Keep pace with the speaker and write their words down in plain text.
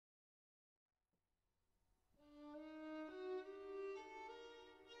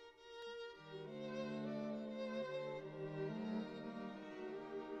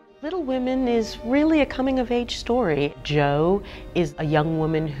Little Women is really a coming-of-age story. Jo is a young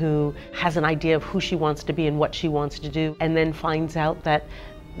woman who has an idea of who she wants to be and what she wants to do, and then finds out that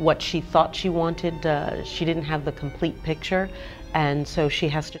what she thought she wanted, she didn't have the complete picture, and so she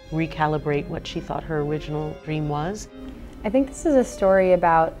has to recalibrate what she thought her original dream was. I think this is a story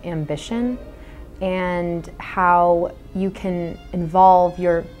about ambition and how you can involve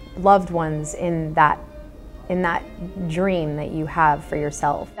your loved ones in that dream that you have for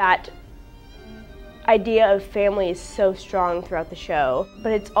yourself. That idea of family is so strong throughout the show,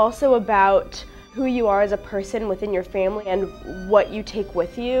 but it's also about who you are as a person within your family and what you take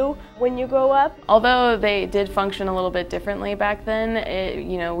with you when you grow up. Although they did function a little bit differently back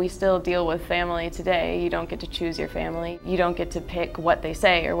then, we still deal with family today. You don't get to choose your family. You don't get to pick what they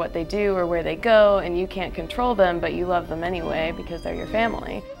say or what they do or where they go, and you can't control them, but you love them anyway because they're your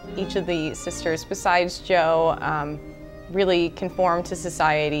family. Each of the sisters, besides Jo, really conform to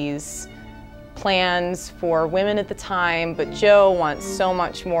society's plans for women at the time, but Jo wants so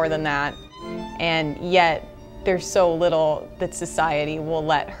much more than that. And yet, there's so little that society will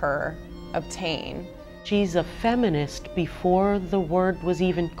let her obtain. She's a feminist before the word was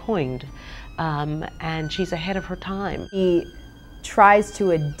even coined, and she's ahead of her time. She tries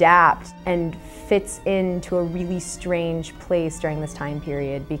to adapt and fits into a really strange place during this time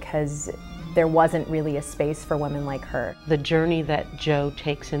period because there wasn't really a space for women like her. The journey that Jo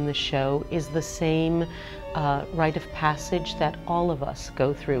takes in the show is the same rite of passage that all of us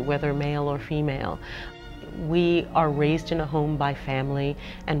go through, whether male or female. We are raised in a home by family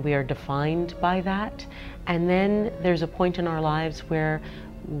and we are defined by that, and then there's a point in our lives where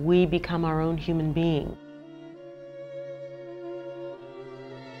we become our own human being.